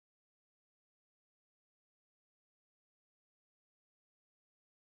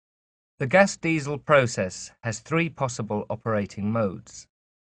The gas-diesel process has three possible operating modes: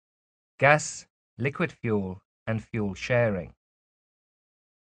 gas, liquid fuel, and fuel sharing.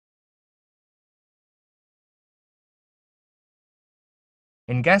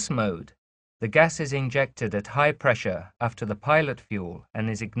 In gas mode, the gas is injected at high pressure after the pilot fuel and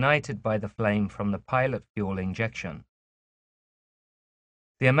is ignited by the flame from the pilot fuel injection.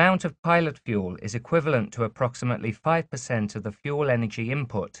 The amount of pilot fuel is equivalent to approximately 5% of the fuel energy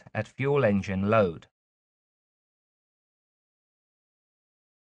input at fuel engine load.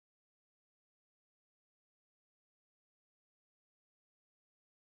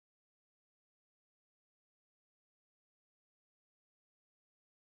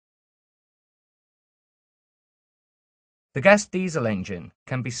 The gas diesel engine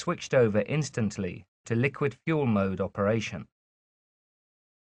can be switched over instantly to liquid fuel mode operation.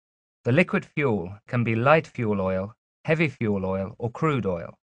 The liquid fuel can be light fuel oil, heavy fuel oil, or crude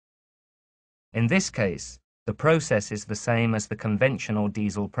oil. In this case, the process is the same as the conventional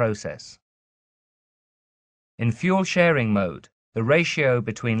diesel process. In fuel sharing mode, the ratio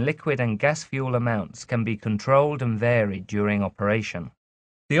between liquid and gas fuel amounts can be controlled and varied during operation.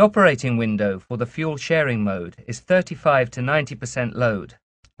 The operating window for the fuel sharing mode is 35 to 90% load,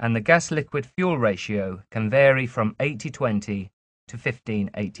 and the gas-liquid fuel ratio can vary from 80-20 to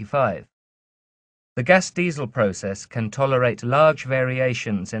 15-85. The gas-diesel process can tolerate large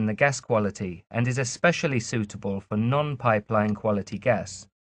variations in the gas quality and is especially suitable for non-pipeline quality gas,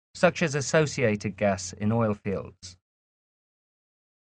 such as associated gas in oil fields.